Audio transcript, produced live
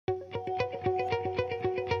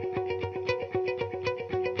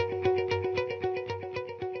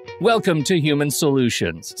Welcome to Human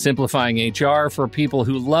Solutions, simplifying HR for people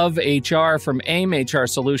who love HR from AIM HR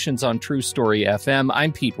Solutions on True Story FM.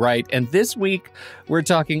 I'm Pete Wright, and this week we're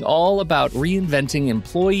talking all about reinventing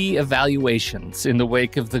employee evaluations in the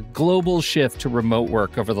wake of the global shift to remote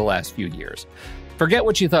work over the last few years. Forget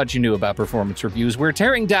what you thought you knew about performance reviews. We're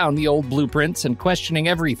tearing down the old blueprints and questioning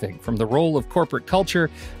everything from the role of corporate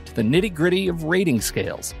culture to the nitty-gritty of rating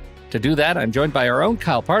scales. To do that, I'm joined by our own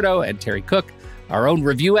Kyle Pardo and Terry Cook, our own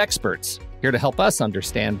review experts, here to help us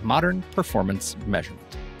understand modern performance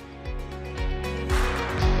measurement.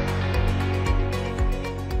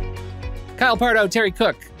 Kyle Pardo, Terry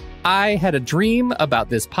Cook, I had a dream about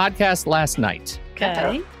this podcast last night.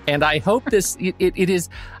 Okay. And I hope it is,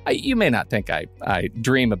 you may not think I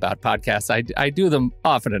dream about podcasts. I do them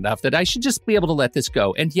often enough that I should just be able to let this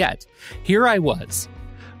go. And yet, here I was,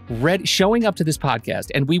 showing up to this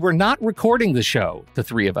podcast, and we were not recording the show, the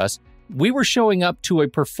three of us. We were showing up to a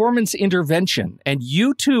performance intervention, and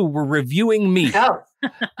you two were reviewing me.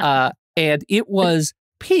 Oh. And it was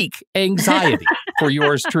peak anxiety for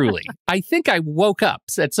yours truly. I think I woke up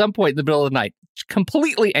at some point in the middle of the night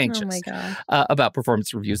completely anxious about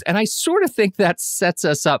performance reviews. And I sort of think that sets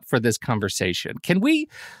us up for this conversation. Can we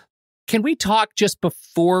talk just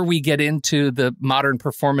before we get into the modern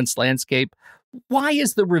performance landscape? Why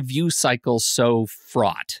is the review cycle so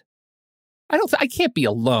fraught? I can't be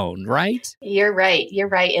alone, right? You're right.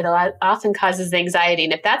 It often causes anxiety.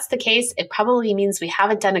 And if that's the case, it probably means we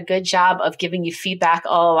haven't done a good job of giving you feedback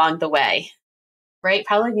all along the way, right?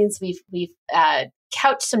 Probably means we've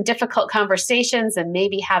couched some difficult conversations and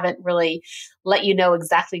maybe haven't really let you know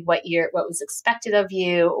exactly what was expected of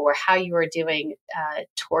you or how you were doing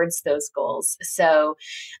towards those goals. So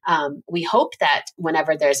we hope that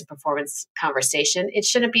whenever there's a performance conversation, it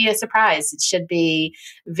shouldn't be a surprise. It should be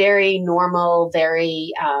very normal,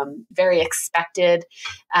 very expected.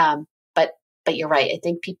 But you're right. I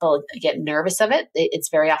think people get nervous of it. It's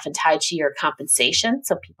very often tied to your compensation.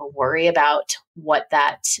 So people worry about what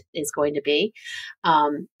that is going to be.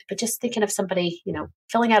 But just thinking of somebody,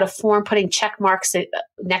 filling out a form, putting check marks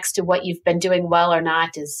next to what you've been doing well or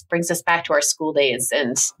not brings us back to our school days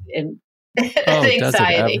and anxiety. Does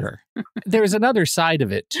it ever? There's another side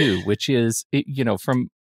of it too, which is,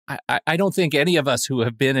 I don't think any of us who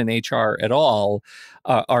have been in HR at all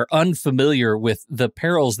are unfamiliar with the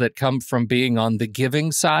perils that come from being on the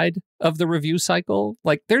giving side of the review cycle.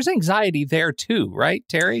 Like there's anxiety there too, right,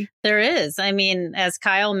 Terry? There is. I mean, as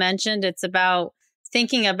Kyle mentioned, it's about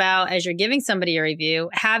thinking about as you're giving somebody a review,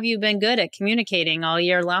 have you been good at communicating all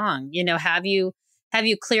year long? Have you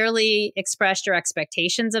clearly expressed your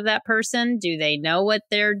expectations of that person? Do they know what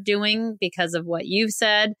they're doing because of what you've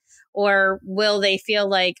said? Or will they feel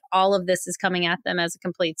like all of this is coming at them as a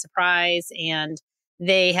complete surprise and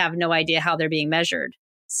they have no idea how they're being measured?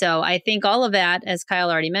 So I think all of that, as Kyle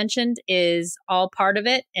already mentioned, is all part of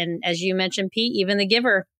it. And as you mentioned, Pete, even the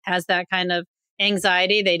giver has that kind of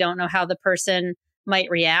anxiety. They don't know how the person might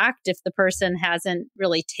react. If the person hasn't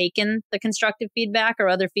really taken the constructive feedback or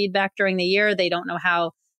other feedback during the year, they don't know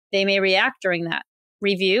how they may react during that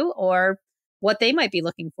review or what they might be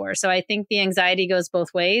looking for. So I think the anxiety goes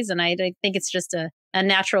both ways. And I think it's just a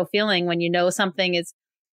natural feeling when you know something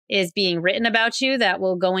is being written about you that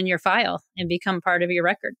will go in your file and become part of your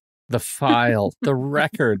record. The file, the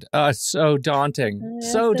record, so daunting,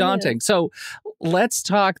 Yes, so daunting. So let's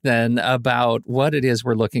talk then about what it is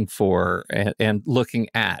we're looking for and looking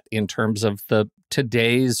at in terms of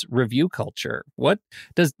today's review culture. What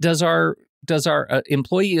does our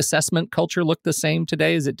employee assessment culture look the same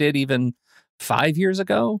today as it did even 5 years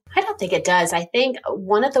ago? I don't think it does. I think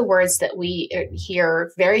one of the words that we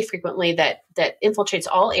hear very frequently that infiltrates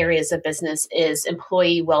all areas of business is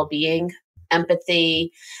employee well-being,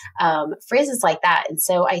 empathy, phrases like that. And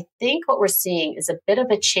so I think what we're seeing is a bit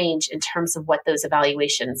of a change in terms of what those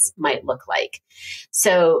evaluations might look like.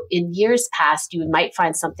 So in years past, you might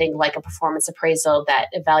find something like a performance appraisal that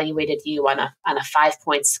evaluated you on a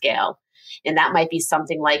 5-point scale. And that might be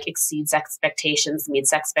something like exceeds expectations,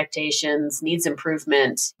 meets expectations, needs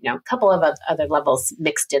improvement, a couple of other levels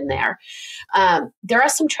mixed in there. There are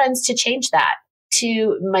some trends to change that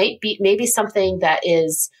to maybe something that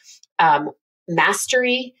is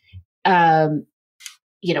mastery,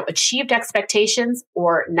 achieved expectations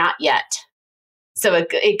or not yet. So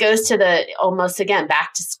it goes to the almost, again,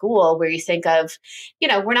 back to school where you think of,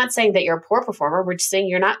 we're not saying that you're a poor performer. We're just saying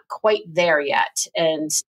you're not quite there yet. And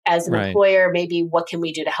as an Right. employer, maybe what can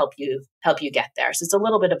we do to help you get there? So it's a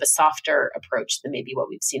little bit of a softer approach than maybe what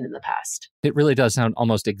we've seen in the past. It really does sound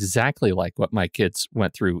almost exactly like what my kids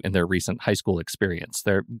went through in their recent high school experience.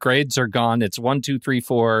 Their grades are gone. It's 1, 2, 3,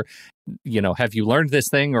 4. Have you learned this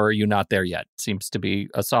thing or are you not there yet? Seems to be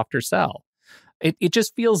a softer sell. It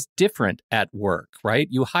just feels different at work, right?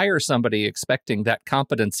 You hire somebody expecting that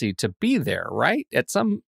competency to be there, right? At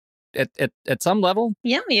some level.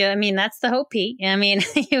 Yeah, I mean, that's the hope, Pete. I mean,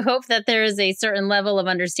 you hope that there is a certain level of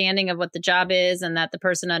understanding of what the job is and that the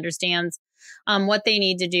person understands what they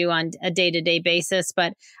need to do on a day-to-day basis.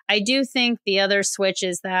 But I do think the other switch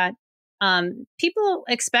is that people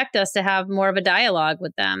expect us to have more of a dialogue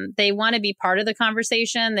with them. They want to be part of the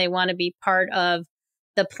conversation. They want to be part of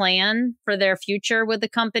the plan for their future with the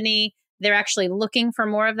company. They're actually looking for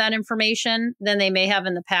more of that information than they may have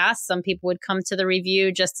in the past. Some people would come to the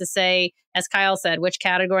review just to say, as Kyle said, which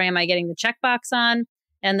category am I getting the checkbox on?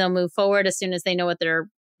 And they'll move forward as soon as they know what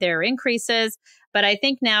their increase is. But I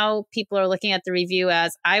think now people are looking at the review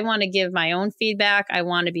as, I want to give my own feedback. I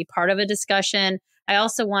want to be part of a discussion. I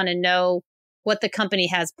also want to know what the company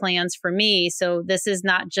has plans for me. So this is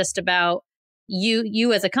not just about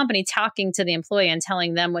you as a company talking to the employee and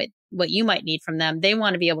telling them what you might need from them. They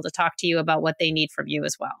want to be able to talk to you about what they need from you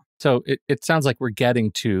as well. So it sounds like we're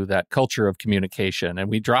getting to that culture of communication, and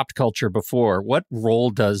we dropped culture before. What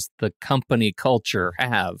role does the company culture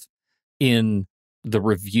have in the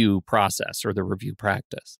review process or the review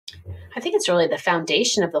practice? I think it's really the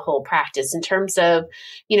foundation of the whole practice in terms of,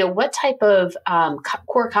 what type of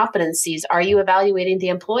core competencies are you evaluating the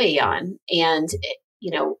employee on? And,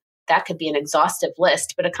 that could be an exhaustive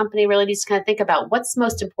list, but a company really needs to kind of think about what's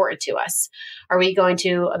most important to us. Are we going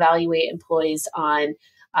to evaluate employees on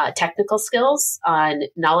technical skills, on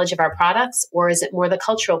knowledge of our products, or is it more the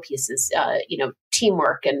cultural pieces,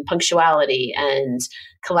 teamwork and punctuality and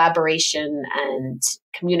collaboration and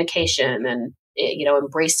communication and,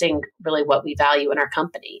 embracing really what we value in our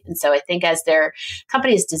company? And so I think as their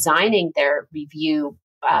company is designing their review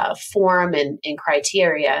form and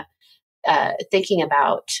criteria, thinking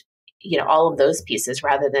about all of those pieces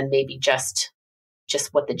rather than maybe just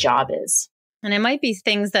what the job is. And it might be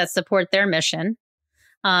things that support their mission,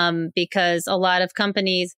 because a lot of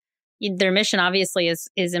companies, their mission obviously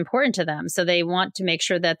is important to them. So they want to make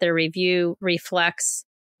sure that their review reflects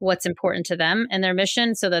what's important to them and their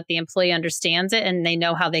mission so that the employee understands it and they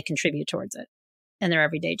know how they contribute towards it in their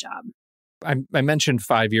everyday job. I mentioned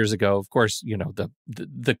 5 years ago, of course,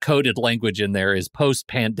 the coded language in there is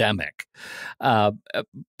post-pandemic.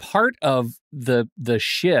 Part of the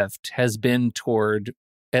shift has been toward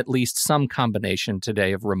at least some combination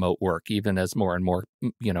today of remote work, even as more and more,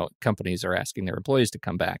 companies are asking their employees to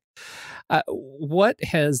come back. What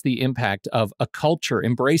has the impact of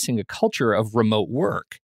embracing a culture of remote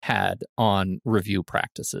work had on review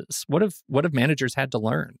practices? What have managers had to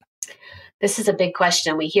learn? This is a big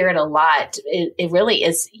question. We hear it a lot. It really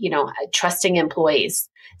is, trusting employees.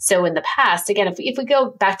 So in the past, again, if we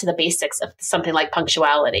go back to the basics of something like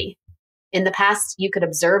punctuality, in the past, you could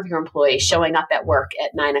observe your employee showing up at work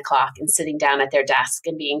at 9 o'clock and sitting down at their desk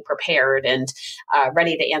and being prepared and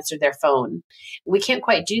ready to answer their phone. We can't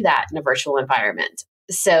quite do that in a virtual environment.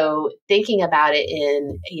 So thinking about it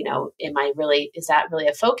is that really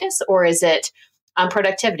a focus, or is it on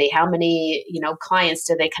productivity? How many, clients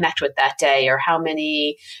did they connect with that day? Or how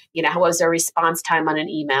many, how was their response time on an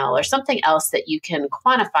email or something else that you can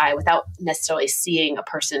quantify without necessarily seeing a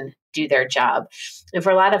person do their job? And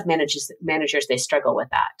for a lot of managers, they struggle with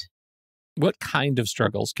that. What kind of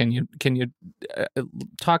struggles? Can you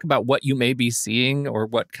talk about what you may be seeing or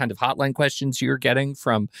what kind of hotline questions you're getting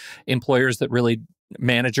from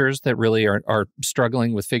managers that really are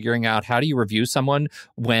struggling with figuring out how do you review someone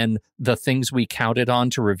when the things we counted on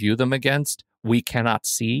to review them against, we cannot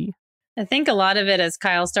see? I think a lot of it, as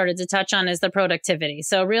Kyle started to touch on, is the productivity.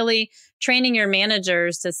 So really training your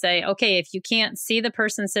managers to say, okay, if you can't see the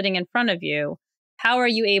person sitting in front of you, how are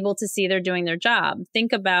you able to see they're doing their job?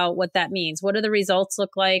 Think about what that means. What do the results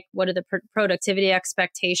look like? What are the productivity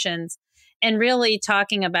expectations? And really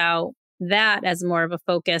talking about that as more of a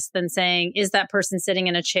focus than saying, is that person sitting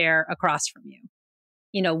in a chair across from you?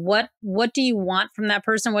 What do you want from that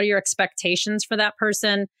person? What are your expectations for that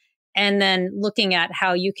person? And then looking at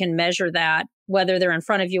how you can measure that, whether they're in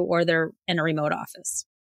front of you or they're in a remote office.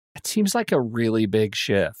 It seems like a really big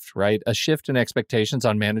shift, right? A shift in expectations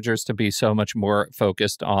on managers to be so much more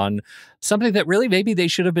focused on something that really maybe they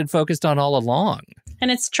should have been focused on all along.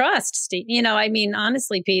 And it's trust, Steve.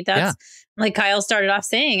 Honestly, Pete, that's like Kyle started off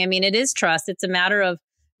saying. It is trust. It's a matter of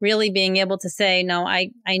really being able to say, no, I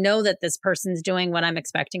know that this person's doing what I'm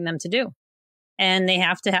expecting them to do. And they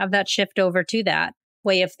have to have that shift over to that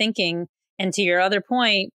way of thinking. And to your other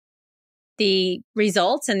point, the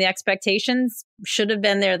results and the expectations should have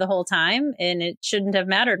been there the whole time. And it shouldn't have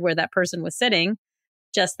mattered where that person was sitting,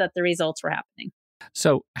 just that the results were happening.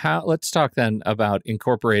 So let's talk then about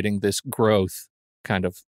incorporating this growth kind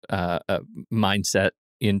of mindset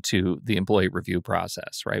into the employee review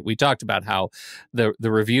process, right? We talked about how the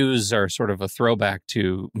reviews are sort of a throwback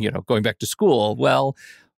to, going back to school. Well,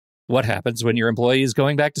 what happens when your employee is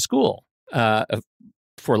going back to school,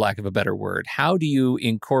 for lack of a better word? How do you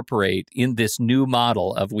incorporate in this new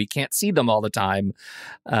model of we can't see them all the time?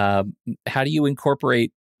 How do you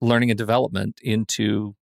incorporate learning and development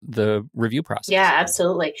into the review process? Yeah,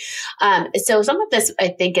 absolutely. So some of this, I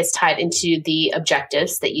think, is tied into the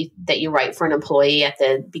objectives that you write for an employee at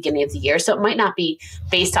the beginning of the year. So it might not be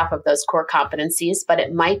based off of those core competencies, but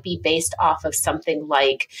it might be based off of something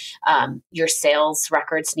like your sales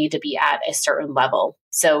records need to be at a certain level.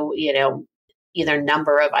 So, either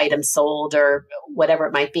number of items sold or whatever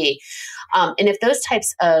it might be. And if those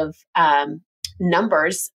types of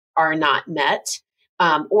numbers are not met,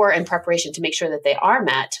 or in preparation to make sure that they are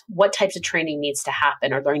met, what types of training needs to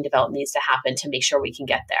happen or learning development needs to happen to make sure we can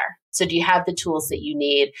get there? So do you have the tools that you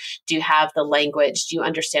need? Do you have the language? Do you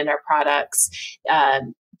understand our products?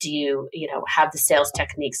 Do you have the sales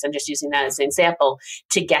techniques? I'm just using that as an example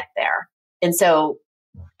to get there. And so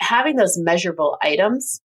having those measurable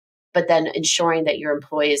items, but then ensuring that your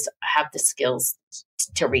employees have the skills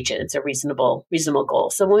to reach it. It's a reasonable goal.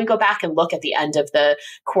 So when we go back and look at the end of the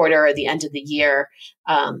quarter or the end of the year,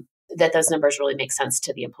 that those numbers really make sense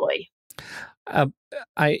to the employee.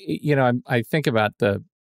 I think about the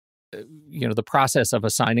process of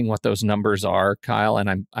assigning what those numbers are, Kyle,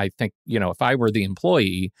 and I think, if I were the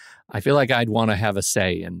employee, I feel like I'd want to have a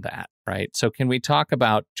say in that, right? So can we talk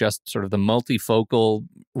about just sort of the multifocal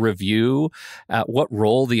review, what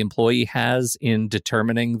role the employee has in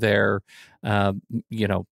determining their,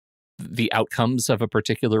 the outcomes of a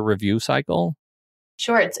particular review cycle?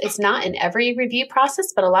 Sure. It's not in every review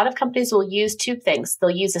process, but a lot of companies will use two things. They'll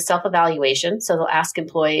use a self-evaluation. So they'll ask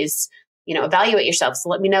employees, evaluate yourself. So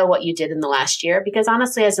let me know what you did in the last year. Because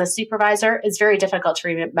honestly, as a supervisor, it's very difficult to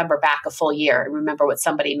remember back a full year and remember what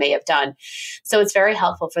somebody may have done. So it's very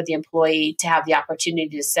helpful for the employee to have the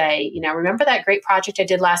opportunity to say, remember that great project I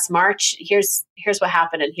did last March? Here's what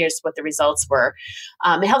happened and here's what the results were.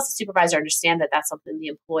 It helps the supervisor understand that that's something the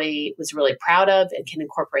employee was really proud of and can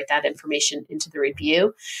incorporate that information into the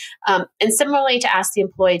review. And similarly, to ask the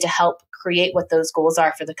employee to help create what those goals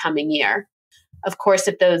are for the coming year. Of course,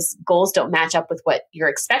 if those goals don't match up with what you're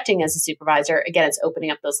expecting as a supervisor, again, it's opening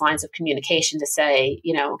up those lines of communication to say,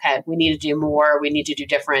 okay, we need to do more, we need to do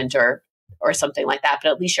different, or something like that.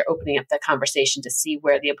 But at least you're opening up the conversation to see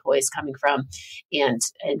where the employee is coming from and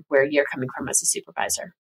where you're coming from as a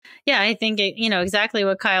supervisor. Yeah, I think exactly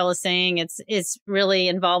what Kyle is saying. It's really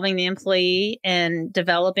involving the employee and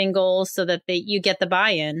developing goals so that you get the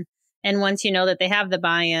buy-in. And once you know that they have the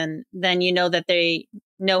buy-in, then you know that they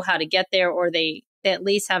know how to get there, or they at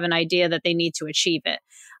least have an idea that they need to achieve it.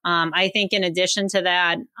 I think in addition to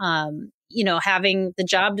that, having the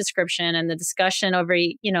job description and the discussion over,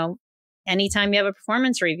 anytime you have a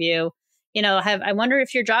performance review, I wonder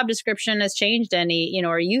if your job description has changed any,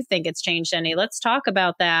 or you think it's changed any. Let's talk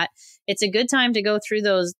about that. It's a good time to go through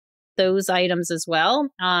those items as well,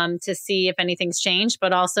 to see if anything's changed,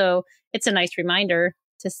 but also it's a nice reminder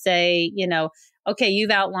to say, okay,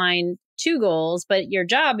 you've outlined 2 goals, but your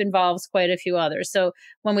job involves quite a few others. So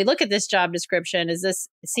when we look at this job description, does this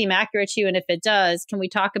seem accurate to you? And if it does, can we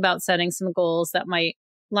talk about setting some goals that might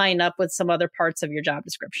line up with some other parts of your job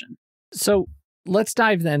description? So let's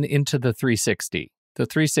dive then into the 360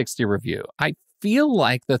 review. I feel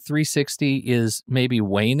like the 360 is maybe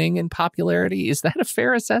waning in popularity. Is that a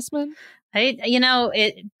fair assessment? Pete,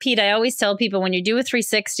 I always tell people when you do a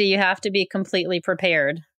 360, you have to be completely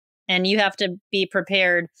prepared. And you have to be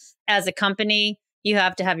prepared as a company. You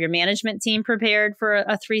have to have your management team prepared for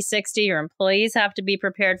a 360. Your employees have to be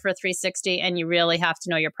prepared for a 360. And you really have to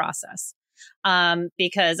know your process.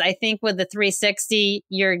 Because I think with the 360,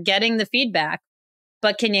 you're getting the feedback,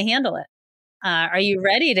 but can you handle it? Are you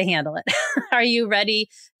ready to handle it? Are you ready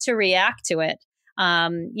to react to it?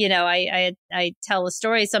 I tell a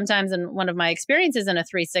story sometimes in one of my experiences in a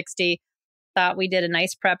 360. Thought we did a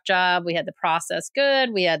nice prep job. We had the process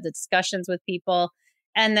good. We had the discussions with people.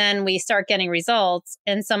 And then we start getting results.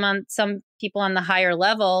 And some people on the higher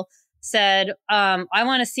level said, I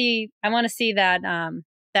want to see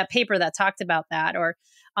that paper that talked about that, or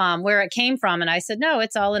where it came from. And I said, no,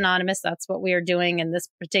 it's all anonymous. That's what we are doing in this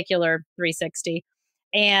particular 360.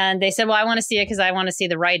 And they said, well, I want to see it because I want to see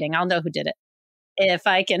the writing. I'll know who did it. if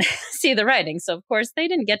I can see the writing. So of course they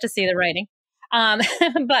didn't get to see the writing. Um,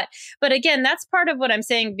 but again, that's part of what I'm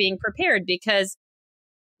saying, being prepared, because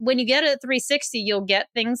when you get a 360, you'll get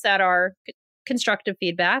things that are constructive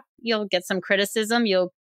feedback. You'll get some criticism.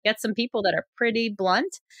 You'll get some people that are pretty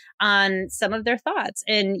blunt on some of their thoughts.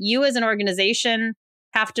 And you as an organization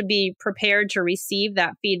have to be prepared to receive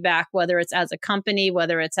that feedback, whether it's as a company,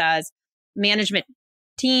 whether it's as management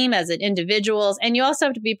team, as an individuals. And you also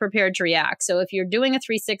have to be prepared to react. So if you're doing a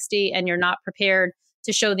 360 and you're not prepared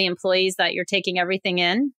to show the employees that you're taking everything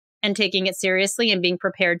in and taking it seriously and being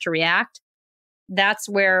prepared to react, that's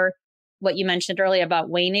where what you mentioned earlier about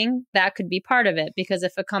waning, that could be part of it. Because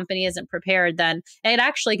if a company isn't prepared, then it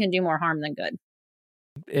actually can do more harm than good.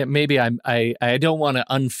 Maybe I don't want to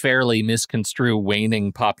unfairly misconstrue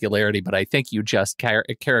waning popularity, but I think you just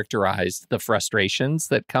characterized the frustrations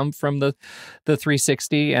that come from the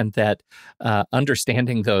 360, and that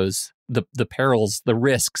understanding those the perils, the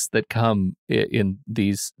risks that come in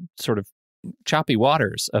these sort of choppy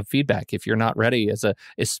waters of feedback. If you're not ready,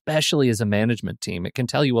 especially as a management team, it can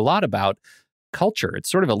tell you a lot about culture. It's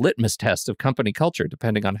sort of a litmus test of company culture,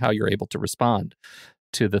 depending on how you're able to respond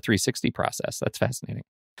to the 360 process. That's fascinating.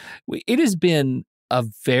 It has been a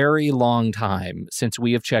very long time since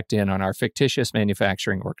we have checked in on our fictitious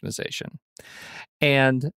manufacturing organization.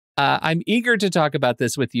 And I'm eager to talk about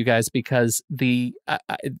this with you guys because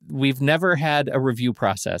we've never had a review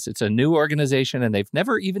process. It's a new organization and they've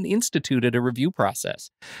never even instituted a review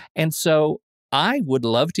process. And so I would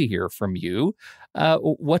love to hear from you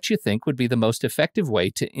what you think would be the most effective way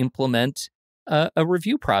to implement a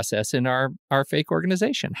review process in our fake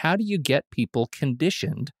organization. How do you get people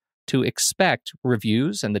conditioned to expect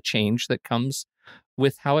reviews and the change that comes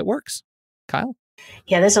with how it works? Kyle?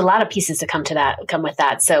 Yeah, there's a lot of pieces to come with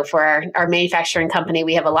that. So for our manufacturing company,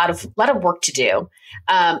 we have a lot of work to do.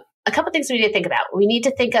 A couple of things we need to think about. We need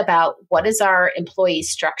to think about what is our employee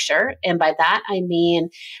structure. And by that, I mean,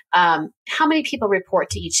 how many people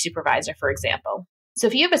report to each supervisor, for example. So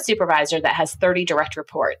if you have a supervisor that has 30 direct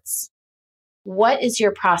reports, what is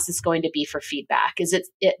your process going to be for feedback?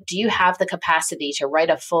 Do you have the capacity to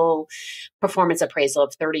write a full performance appraisal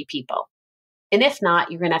of 30 people? And if not,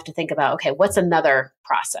 you're going to have to think about, okay, what's another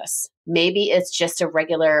process? Maybe it's just a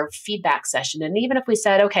regular feedback session. And even if we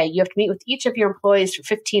said, okay, you have to meet with each of your employees for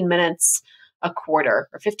 15 minutes a quarter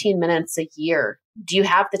or 15 minutes a year, do you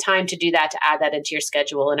have the time to do that, to add that into your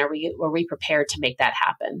schedule? And are we prepared to make that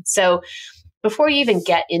happen? So before you even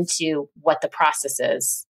get into what the process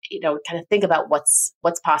is, kind of think about what's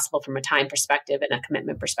possible from a time perspective and a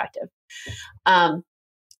commitment perspective. I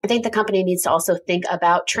think the company needs to also think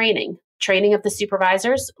about training of the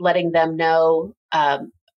supervisors, letting them know,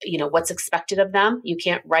 what's expected of them. You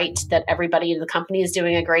can't write that everybody in the company is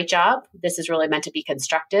doing a great job. This is really meant to be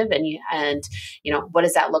constructive. And what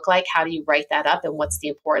does that look like? How do you write that up? And what's the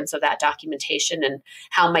importance of that documentation? And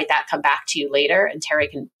how might that come back to you later? And Terry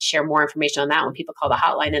can share more information on that when people call the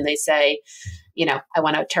hotline and they say, I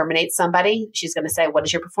want to terminate somebody. She's going to say, what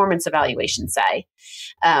does your performance evaluation say?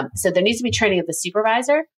 So there needs to be training of the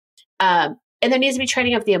supervisor. And there needs to be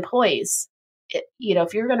training of the employees.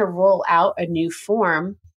 If you're going to roll out a new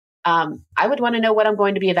form, I would want to know what I'm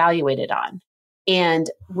going to be evaluated on. And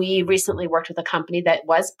we recently worked with a company that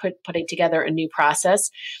was putting together a new process.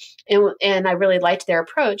 And I really liked their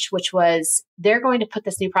approach, which was they're going to put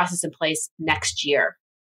this new process in place next year.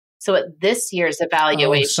 So at this year's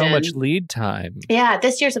evaluation, so much lead time. Yeah,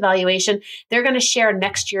 this year's evaluation, they're going to share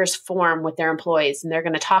next year's form with their employees, and they're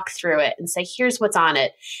going to talk through it and say, here's what's on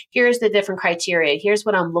it. Here's the different criteria. Here's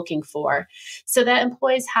what I'm looking for. So that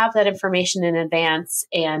employees have that information in advance,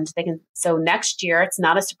 and they can. So next year, it's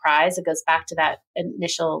not a surprise. It goes back to that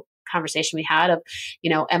initial conversation we had of,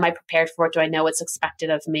 am I prepared for it? Do I know what's expected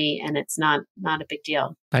of me? And it's not a big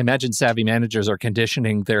deal. I imagine savvy managers are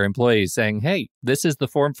conditioning their employees saying, hey, this is the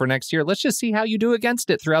form for next year. Let's just see how you do against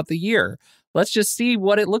it throughout the year. Let's just see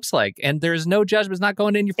what it looks like. And there's no judgment. It's not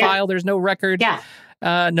going in your file. There's no record. Yeah.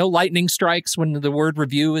 No lightning strikes when the word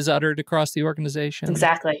review is uttered across the organization.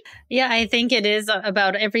 Exactly. Yeah, I think it is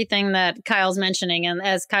about everything that Kyle's mentioning. And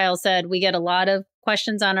as Kyle said, we get a lot of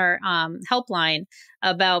questions on our helpline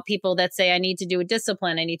about people that say, I need to do a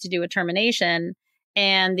discipline, I need to do a termination.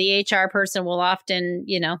 And the HR person will often,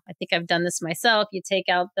 I think I've done this myself.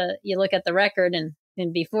 You look at the record and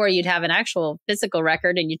before you'd have an actual physical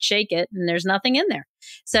record and you'd shake it and there's nothing in there.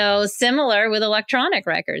 So similar with electronic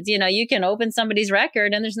records, you can open somebody's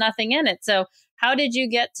record and there's nothing in it. So how did you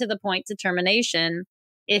get to the point to termination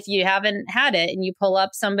if you haven't had it and you pull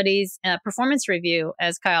up somebody's performance review,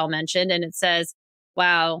 as Kyle mentioned, and it says,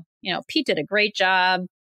 wow, Pete did a great job.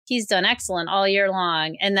 He's done excellent all year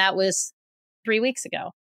long. And that was 3 weeks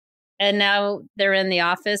ago. And now they're in the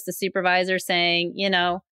office, the supervisor saying,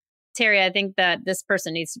 Terry, I think that this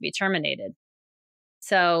person needs to be terminated.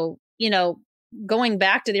 So, going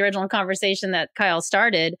back to the original conversation that Kyle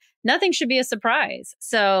started, nothing should be a surprise.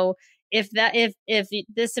 So if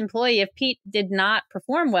this employee, if Pete did not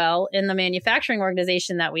perform well in the manufacturing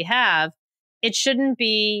organization that we have, it shouldn't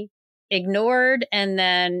be ignored and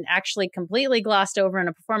then actually completely glossed over in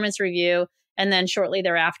a performance review, and then shortly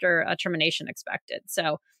thereafter, a termination expected.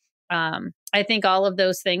 So I think all of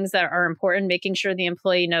those things that are important, making sure the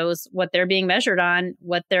employee knows what they're being measured on,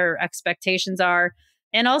 what their expectations are,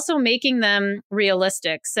 and also making them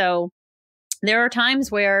realistic. So there are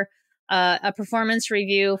times where a performance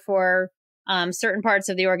review for certain parts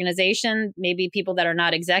of the organization, maybe people that are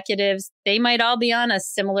not executives, they might all be on a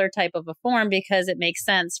similar type of a form because it makes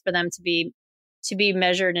sense for them to be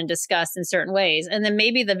measured and discussed in certain ways. And then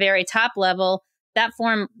maybe the very top level, that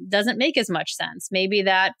form doesn't make as much sense. Maybe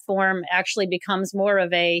that form actually becomes more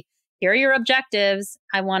of a, here are your objectives.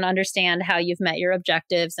 I want to understand how you've met your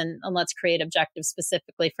objectives, and let's create objectives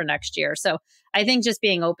specifically for next year. So I think just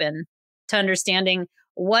being open to understanding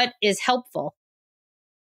what is helpful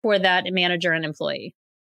for that manager and employee.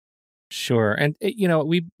 Sure. And,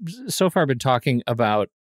 we've so far been talking about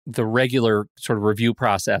the regular sort of review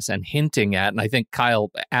process and hinting at, and I think Kyle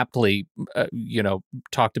aptly,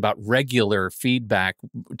 talked about regular feedback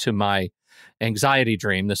to my anxiety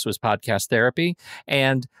dream. This was podcast therapy.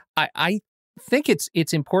 And I think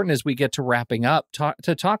it's important as we get to wrapping up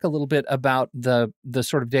to talk a little bit about the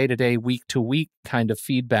sort of day-to-day, week-to-week kind of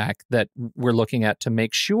feedback that we're looking at to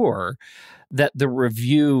make sure that the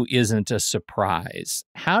review isn't a surprise.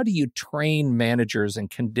 How do you train managers and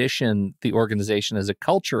condition the organization as a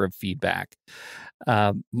culture of feedback,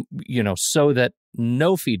 so that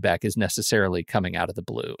no feedback is necessarily coming out of the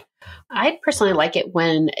blue? I personally like it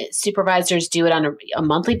when supervisors do it on a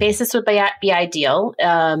monthly basis would be ideal,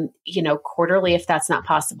 quarterly if that's not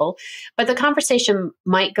possible. But the conversation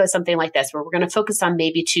might go something like this, where we're going to focus on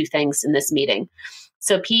maybe two things in this meeting.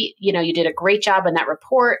 So Pete, you did a great job on that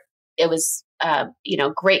report. It was,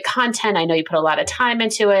 great content. I know you put a lot of time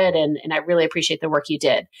into it, and I really appreciate the work you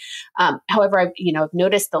did. However, I've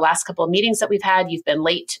noticed the last couple of meetings that we've had, you've been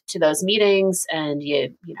late to those meetings, and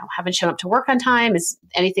you haven't shown up to work on time. Is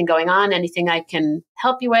anything going on? Anything I can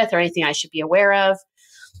help you with, or anything I should be aware of?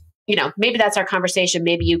 Maybe that's our conversation.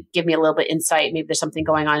 Maybe you give me a little bit insight. Maybe there's something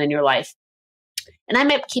going on in your life, and I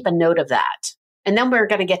might keep a note of that. And then we're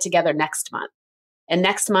going to get together next month. And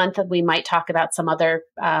next month, we might talk about some other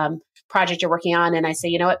project you're working on. And I say,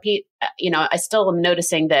 you know what, Pete, I still am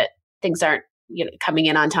noticing that things aren't coming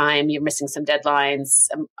in on time. You're missing some deadlines.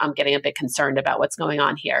 I'm getting a bit concerned about what's going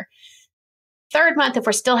on here. Third month, if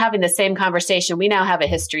we're still having the same conversation, we now have a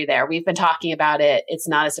history there. We've been talking about it. It's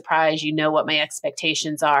not a surprise. You know what my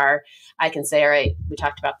expectations are. I can say, all right, we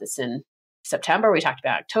talked about this in September. We talked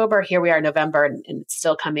about October. Here we are in November, and it's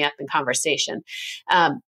still coming up in conversation.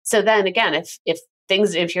 So then again,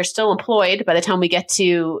 if you're still employed by the time we get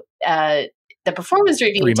to the performance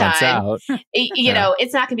review 3 months time, out.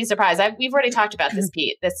 It's not going to be a surprise. We've already talked about this,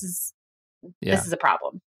 Pete. This is a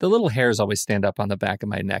problem. The little hairs always stand up on the back of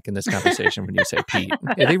my neck in this conversation when you say Pete.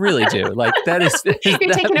 Yeah, they really do. Like that is. You're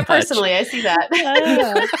taking it personally. I see that.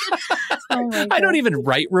 I don't even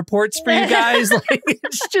write reports for you guys. Like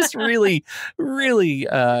it's just really, really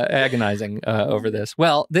agonizing over this.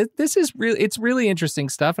 Well, this is really, it's really interesting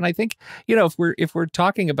stuff. And I think if we're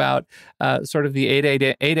talking about sort of the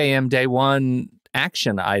 8 a.m. day one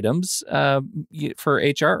action items for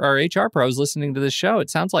our HR pros listening to this show, it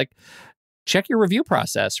sounds like check your review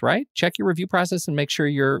process, right? Check your review process and make sure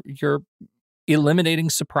you're eliminating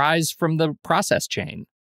surprise from the process chain.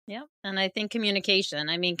 Yeah. And I think communication,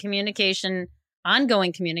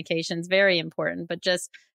 ongoing communication is very important, but just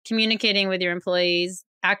communicating with your employees,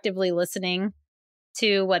 actively listening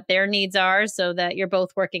to what their needs are so that you're both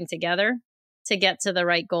working together to get to the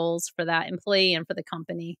right goals for that employee and for the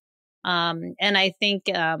company. And I think,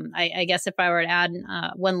 I guess if I were to add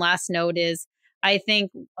one last note is, I think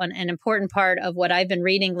an important part of what I've been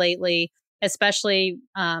reading lately, especially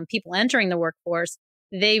people entering the workforce,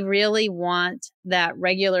 they really want that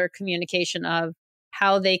regular communication of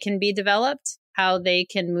how they can be developed, how they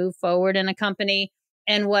can move forward in a company,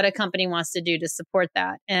 and what a company wants to do to support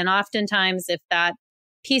that. And oftentimes, if that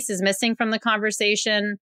piece is missing from the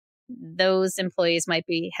conversation, those employees might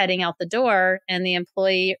be heading out the door, and the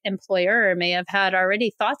employer may have had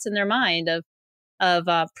already thoughts in their mind of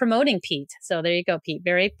promoting Pete. So there you go, Pete.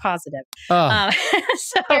 Very positive. Oh,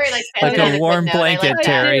 so, Terry like a warm blanket,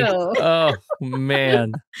 Terry. Oh,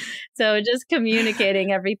 man. So just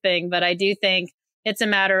communicating everything. But I do think it's a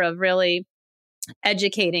matter of really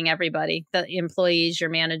educating everybody, the employees, your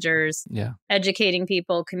managers, educating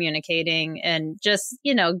people, communicating, and just,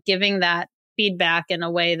 giving that feedback in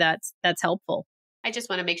a way that's helpful. I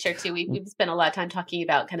just want to make sure too, we've spent a lot of time talking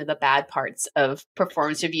about kind of the bad parts of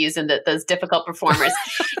performance reviews and those difficult performers.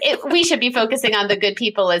 We should be focusing on the good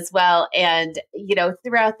people as well. And,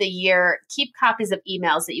 throughout the year, keep copies of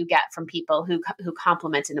emails that you get from people who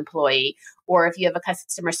compliment an employee. Or if you have a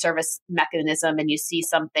customer service mechanism and you see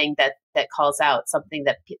something that calls out something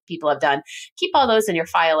that people have done, keep all those in your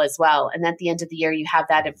file as well. And at the end of the year, you have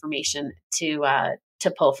that information to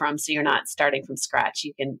pull from, so you're not starting from scratch.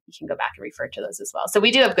 You can go back and refer to those as well. So we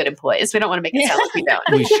do have good employees. We don't want to make it sound like we don't.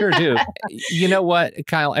 We sure do. You know what,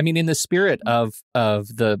 Kyle? I mean, in the spirit of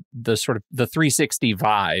the sort of the 360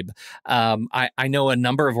 vibe, I know a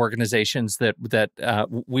number of organizations that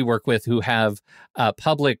we work with who have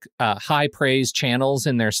public high praise channels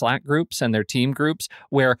in their Slack groups and their team groups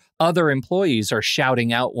where other employees are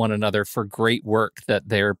shouting out one another for great work that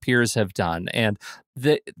their peers have done. And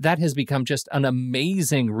that has become just an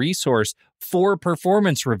amazing resource for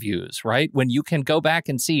performance reviews, right? When you can go back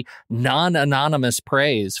and see non-anonymous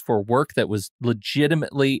praise for work that was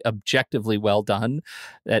legitimately, objectively well done,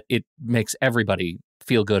 that it makes everybody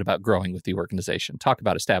feel good about growing with the organization. Talk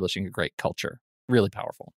about establishing a great culture. Really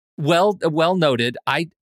powerful. Well noted. I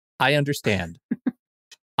understand.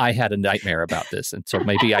 I had a nightmare about this, and so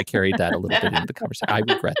maybe I carried that a little bit into the conversation. I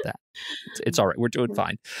regret that. It's all right. We're doing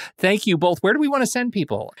fine. Thank you both. Where do we want to send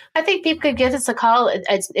people? I think people could give us a call.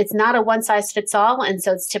 It's not a one-size-fits-all, and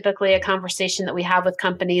so it's typically a conversation that we have with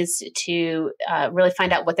companies to really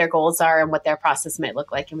find out what their goals are and what their process might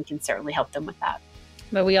look like, and we can certainly help them with that.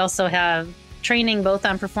 But we also have training both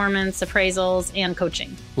on performance, appraisals, and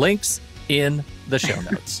coaching. Links in the show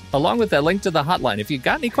notes, along with that link to the hotline. If you've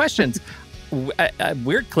got any questions,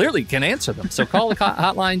 we clearly can answer them. So call the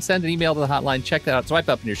hotline, send an email to the hotline, check that out, swipe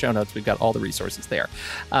up in your show notes. We've got all the resources there.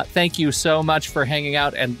 Thank you so much for hanging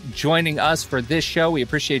out and joining us for this show. We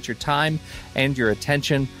appreciate your time and your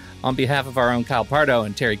attention. On behalf of our own Kyle Pardo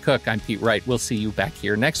and Terry Cook, I'm Pete Wright. We'll see you back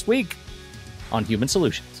here next week on Human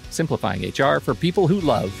Solutions, simplifying HR for people who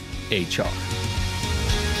love HR.